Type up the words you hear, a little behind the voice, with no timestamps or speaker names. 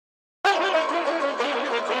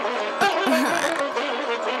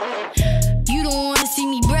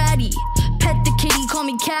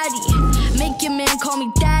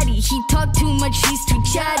He talk too much, he's too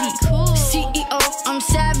chatty. CEO, I'm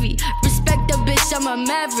savvy. Respect the bitch, I'm a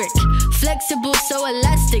maverick. Flexible, so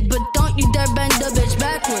elastic, but don't you dare bend the bitch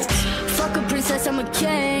backwards. Fuck a princess, I'm a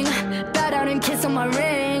king. Bow down and kiss on my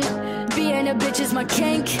ring. Being a bitch is my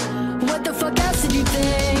kink. What the fuck else did you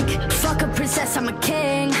think? Fuck a princess, I'm a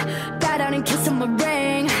king. Bow down and kiss on my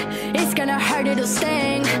ring. It's gonna hurt, it'll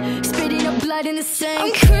sting. Spitting up blood in the sink.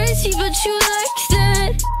 I'm crazy, but you like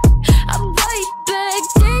that. I bite back,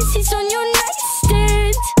 Daisy's on your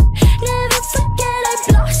nightstand. Never forget I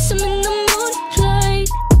blossom in the moonlight.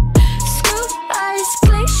 Screw eyes,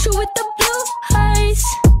 glacier with the blue eyes.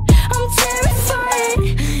 I'm terrified.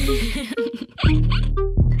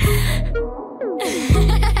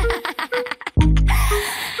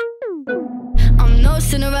 I'm no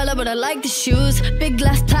Cinderella, but I like the shoes. Big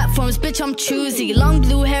glass platforms, bitch, I'm choosy. Long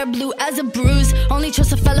blue hair, blue as a bruise. Only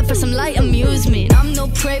trust a fella for some light amusement. I'm no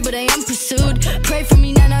prey, but I am pursued. Pray for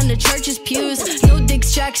me, not on the church's pews. No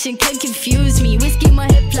distraction can confuse me. Whiskey in my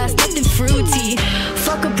hip flask, nothing fruity.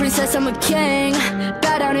 Fuck a princess, I'm a king.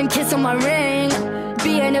 Bow down and kiss on my ring.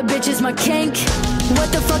 Being a bitch is my kink.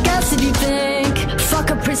 What the fuck else did you think? Fuck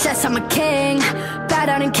a princess, I'm a king. Bow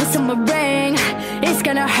down and kiss on my ring. It's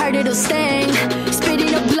gonna hurt, it'll sting.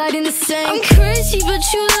 Spitting up blood in the sink. I'm crazy, but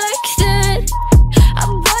you like